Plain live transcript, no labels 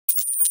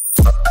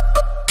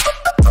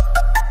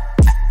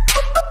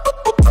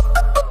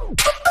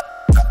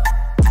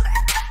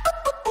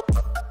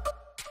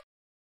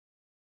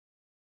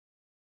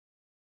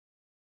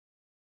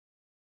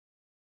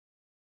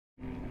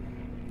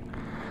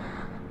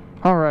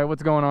Alright,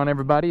 what's going on,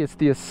 everybody? It's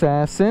the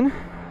Assassin.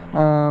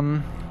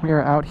 We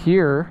are out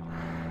here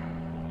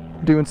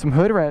doing some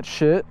hood rat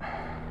shit.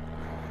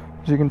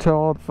 As you can tell,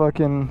 all the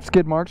fucking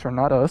skid marks are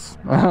not us.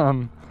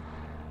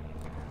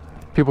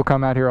 People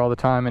come out here all the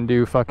time and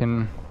do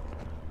fucking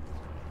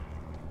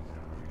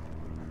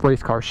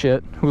race car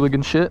shit,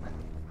 hooligan shit.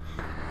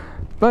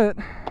 But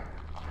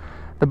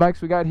the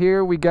bikes we got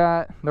here,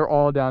 they're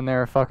all down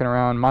there fucking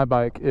around. My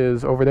bike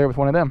is over there with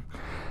one of them.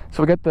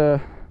 So we got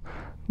the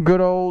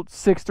good old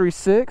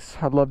 636.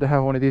 I'd love to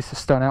have one of these to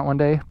stunt out one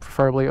day,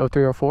 preferably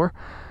 0304.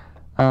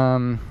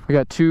 We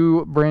got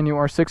two brand new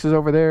R6s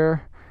over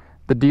there,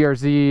 the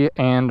DRZ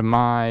and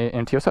my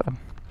MT07.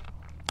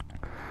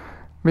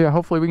 But yeah,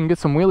 hopefully we can get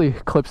some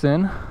wheelie clips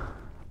in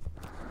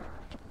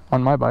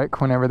on my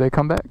bike whenever they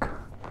come back.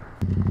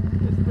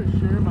 It's for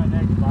sure my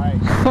next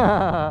bike.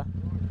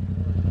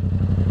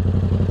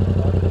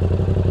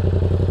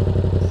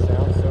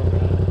 Sounds so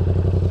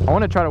mean. I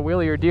want to try to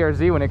wheelie your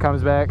DRZ when it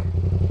comes back.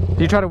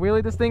 Did you try to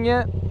wheelie this thing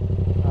yet?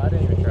 I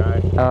didn't even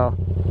try. Oh.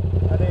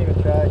 I didn't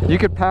even try. You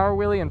could power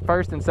wheelie in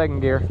first and second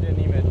gear. I just didn't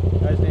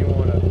even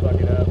want to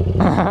fuck it up.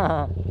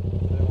 I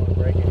didn't want to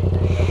break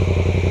anything.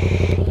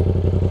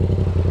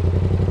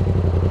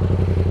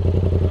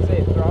 You say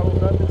it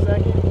throttles up in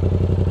second?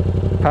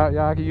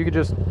 Yeah, you could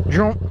just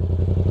jump.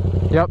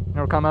 Yep,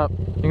 it'll come up.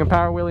 You can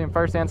power wheelie in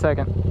first and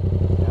second.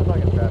 Yeah, I'm not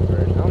going to try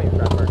first. I don't even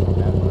try first on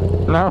that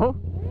bike. No?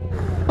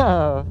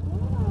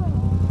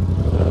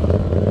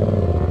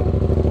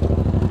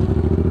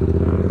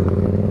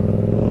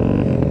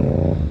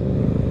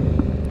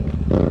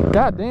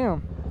 God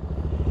damn.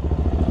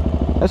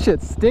 That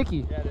shit's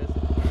sticky. Yeah, it is.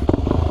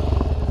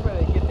 That's where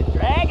they get the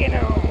dragging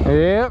on.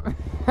 Yep.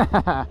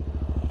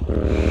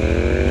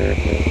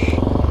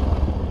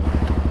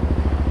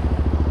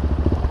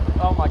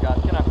 Oh my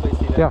god, can I please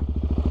see that? Yeah.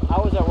 I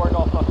was at work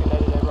all fucking day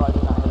today, bro. I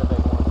did not hit a big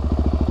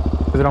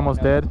one. Is it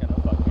almost dead? It's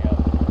gonna fuck me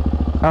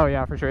up. Oh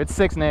yeah, for sure. It's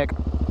 6 Nick.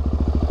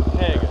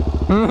 Nigga.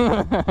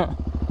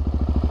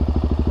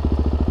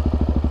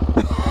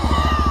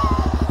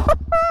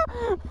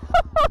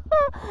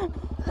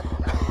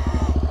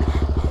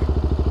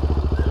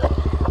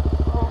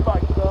 Oh my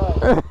god.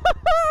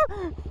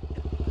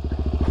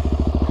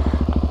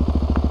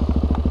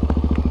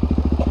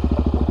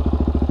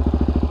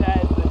 That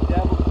is the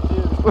devil's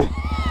juice.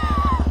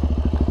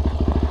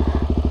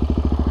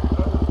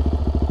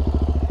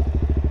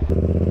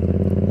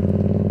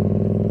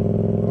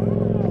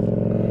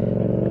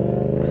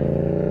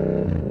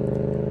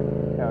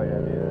 Hell yeah,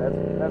 dude.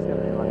 That's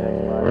gonna be my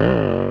next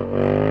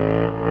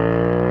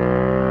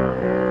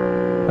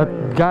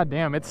bike. God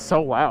damn, it's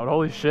so loud.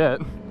 Holy shit.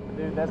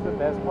 Dude, that's the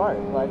best part.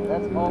 Like,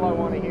 that's all I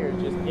want to hear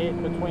is just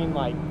it between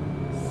like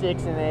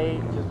 6 and 8.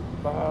 Just.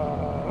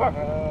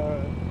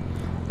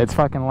 It's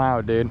fucking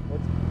loud, dude.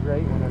 It's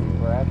great whenever you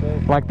grab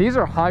it. Like, these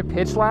are high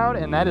pitch loud,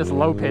 and that is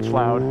low pitch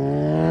loud.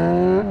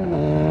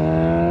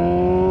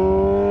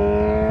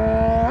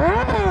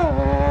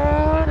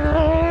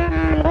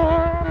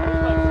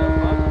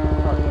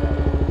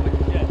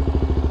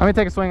 Let me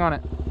take a swing on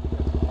it.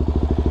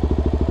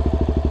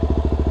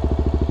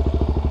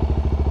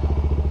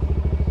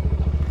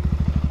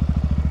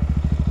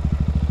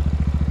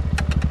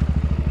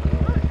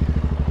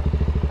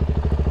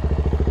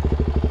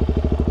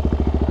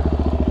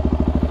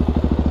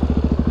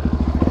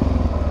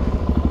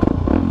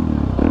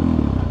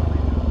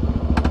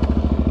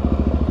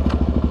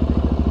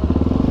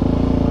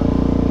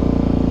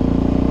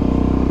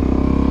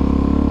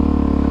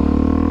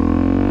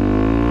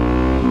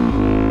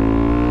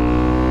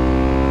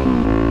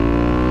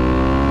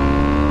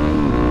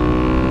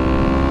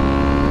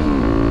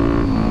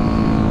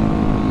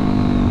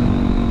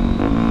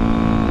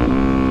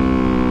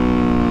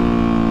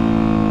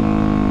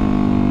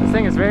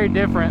 Very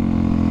different.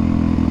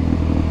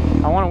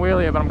 I want to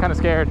wheelie it, but I'm kind of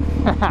scared.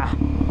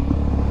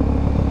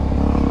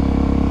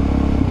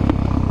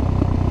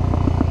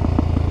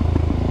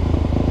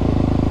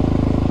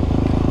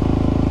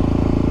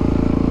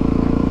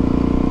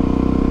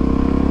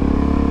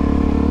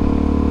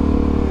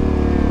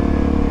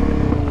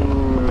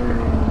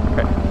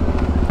 Okay,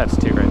 that's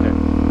 2 right there.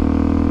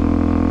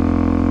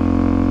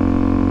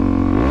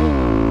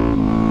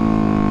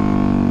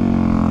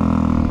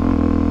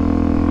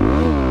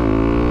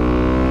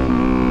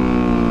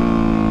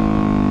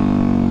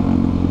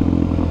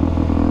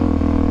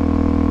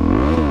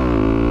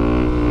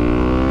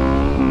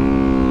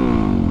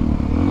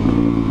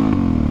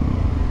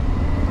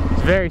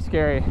 Very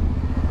scary.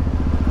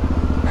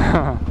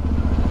 I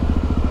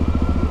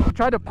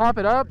tried to pop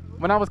it up.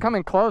 When I was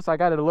coming close, I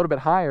got it a little bit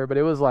higher, but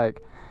it was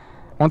like,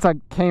 once I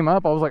came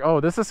up, I was like,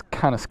 oh, this is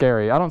kind of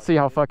scary. I don't see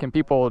how fucking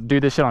people do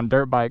this shit on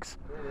dirt bikes.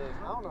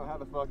 I don't know how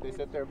the fuck they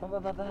sit there.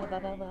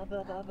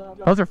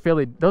 Those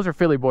are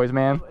Philly boys,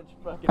 man.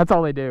 That's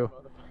all they do.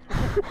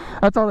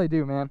 That's all they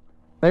do, man.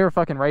 They were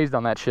fucking raised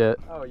on that shit.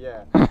 Oh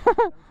yeah. Ever since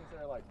they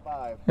were like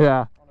 5.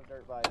 Yeah. On a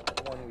dirt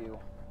bike, one wheel.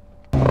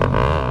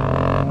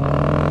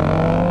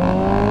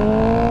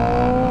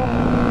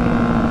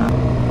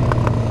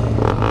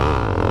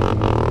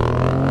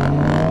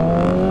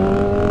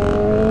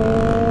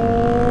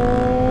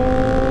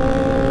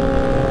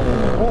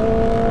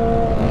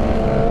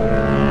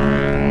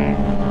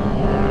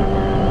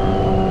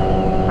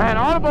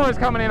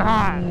 coming in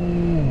hot.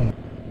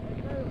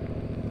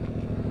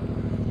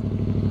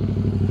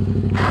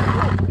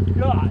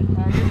 God.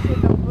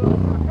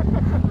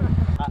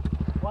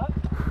 What?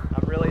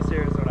 I'm really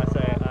serious when I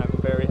say I'm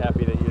very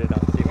happy that you did not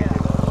see me do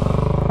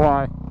that.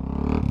 Why?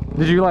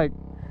 Did you like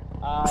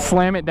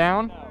slam it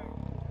down?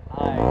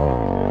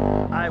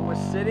 No. I was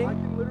sitting. I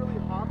can literally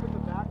hop in the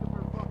back of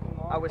her fucking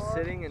lawn. I was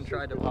sitting and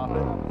tried to pop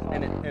it,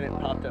 and it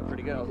popped up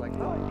pretty good. I was like,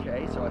 oh,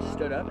 okay. So I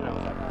stood up and I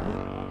was like,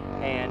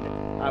 and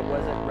I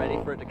wasn't ready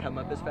for it to come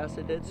up as fast as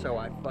it did, so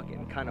I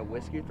fucking kind of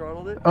whiskey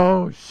throttled it.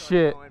 Oh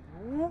shit.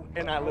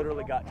 And I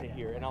literally got to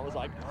here, and I was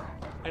like,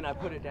 and I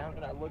put it down,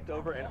 and I looked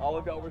over, and all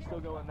of y'all were still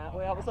going that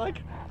way. I was like,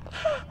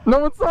 No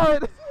one saw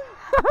it.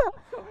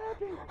 so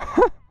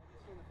happy.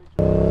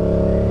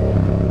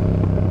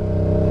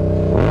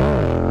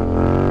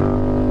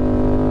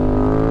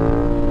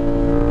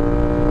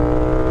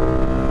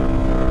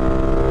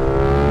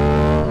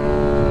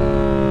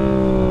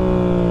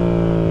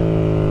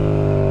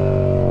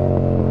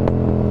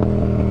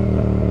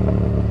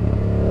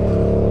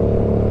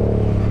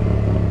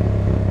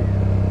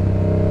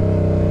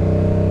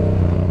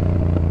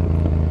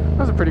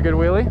 Pretty good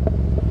wheelie.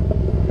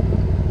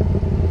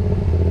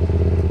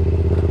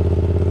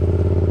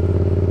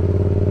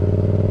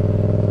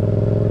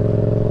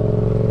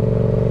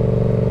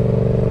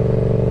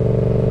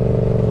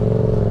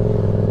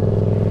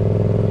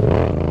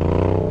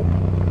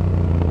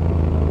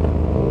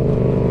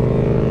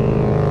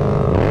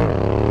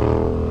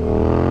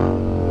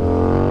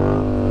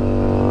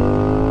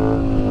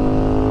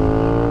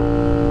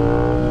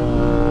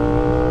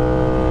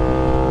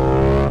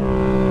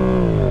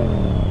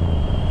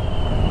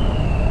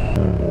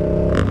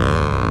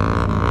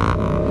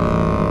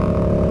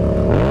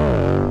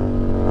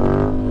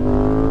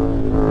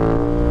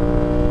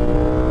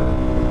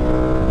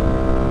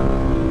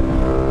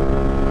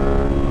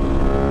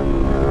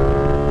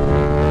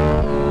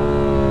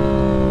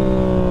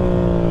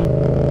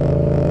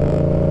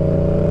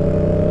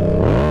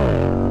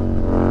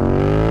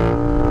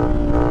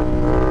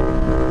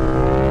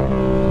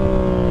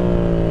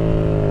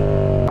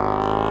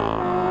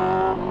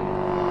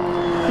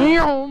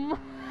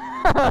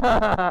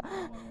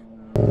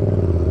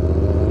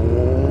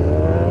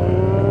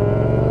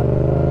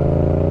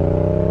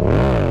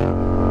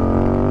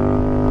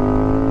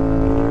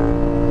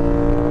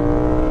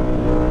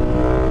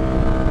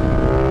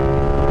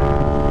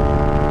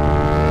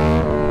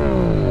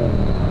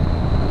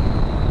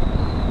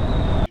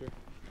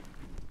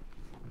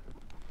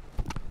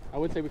 I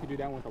would say we could do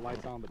that one with the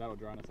lights on, but that'll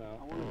drown us out.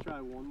 I want to try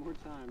one more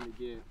time to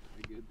get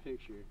a good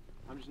picture.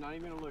 I'm just not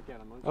even going to look at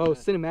him. Oh,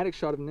 cinematic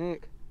shot of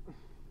Nick.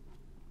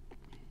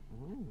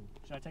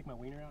 Should I take my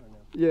wiener out or no?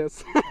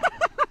 Yes.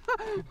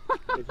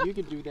 If you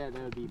could do that,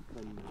 that would be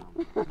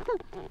phenomenal.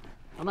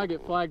 I might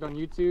get flagged on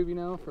YouTube, you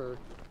know, for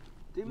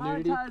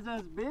Demonetize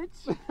us,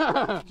 bitch!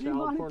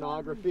 Child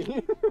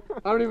pornography.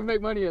 I don't even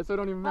make money yet, so it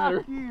don't even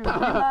matter. Fuck you,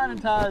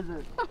 demonetize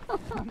it.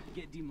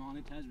 Get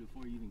demonetized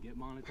before you even get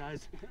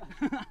monetized.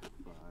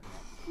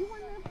 You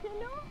want a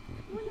pillow?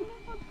 You want a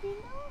little pillow?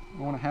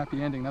 I want a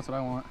happy ending, that's what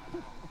I want.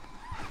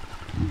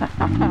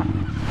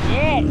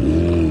 Yes!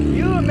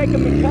 You were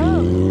making me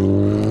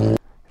come!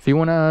 If you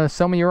want to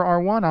sell me your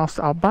R1,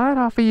 I'll buy it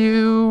off of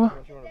you. How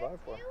much you want to buy it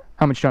for?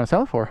 How much you trying to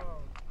sell it for?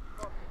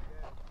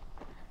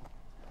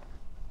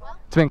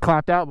 It's been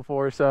clapped out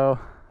before, so.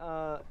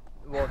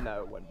 Well, no,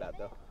 it wasn't bad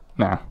though.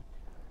 No.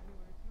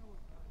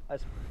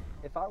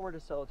 If I were to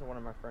sell it to one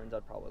of my friends,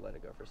 I'd probably let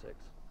it go for 6.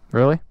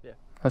 Really? Yeah.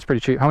 That's pretty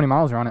cheap. How many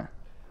miles are on it?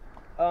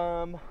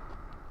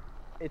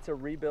 It's a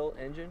rebuilt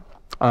engine.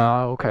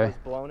 Okay. It was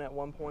blown at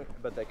one point,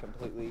 but they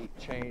completely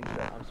changed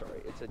it. I'm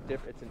sorry. It's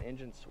an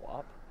engine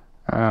swap.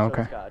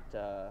 Okay. So it's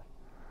got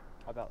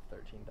about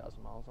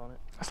 13,000 miles on it.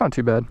 That's not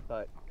too bad.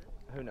 But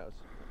who knows?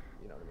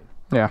 You know what I mean?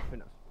 Yeah. Who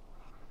knows?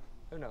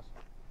 Who knows?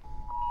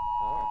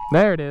 Oh.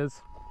 There it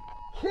is.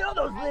 Kill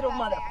those little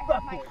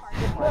motherfuckers!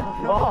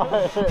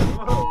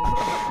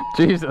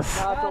 Jesus.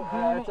 It's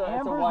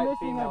a white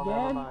female,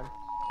 never mind.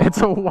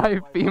 It's a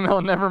white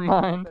female, never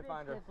mind. They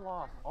find her. It's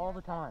lost all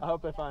the time. I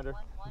hope they find her.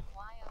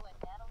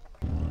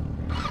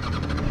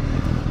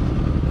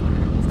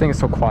 This thing is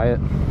so quiet.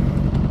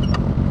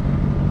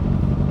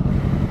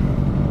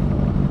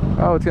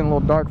 Oh, it's getting a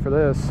little dark for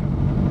this.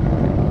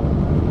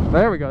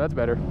 There we go, that's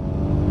better.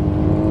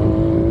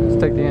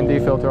 Let's take the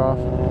ND filter off.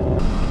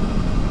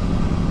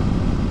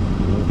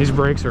 These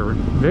brakes are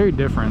very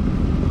different.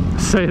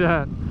 Say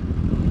that.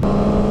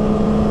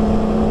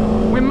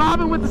 We're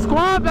mobbing with the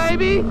squad,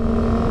 baby!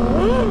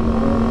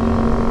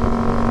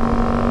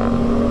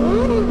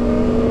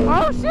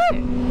 Oh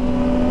shit!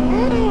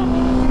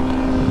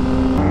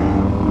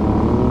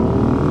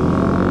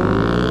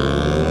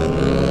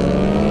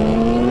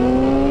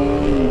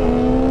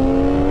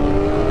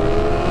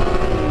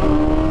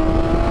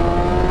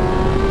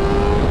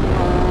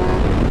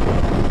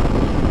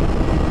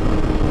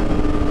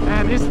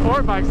 Man, these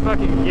sport bikes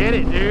fucking get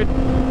it, dude.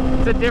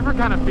 It's a different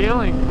kind of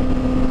feeling.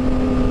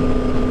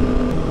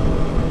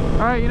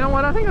 Alright, you know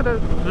what? I think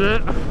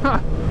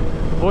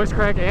voice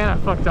crack and I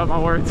fucked up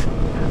my words.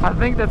 I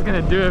think that's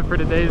gonna do it for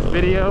today's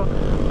video.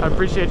 I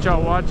appreciate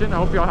y'all watching. I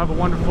hope y'all have a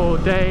wonderful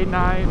day,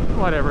 night,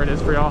 whatever it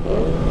is for y'all.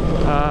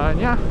 And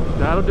yeah,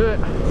 that'll do it.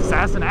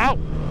 Assassin out.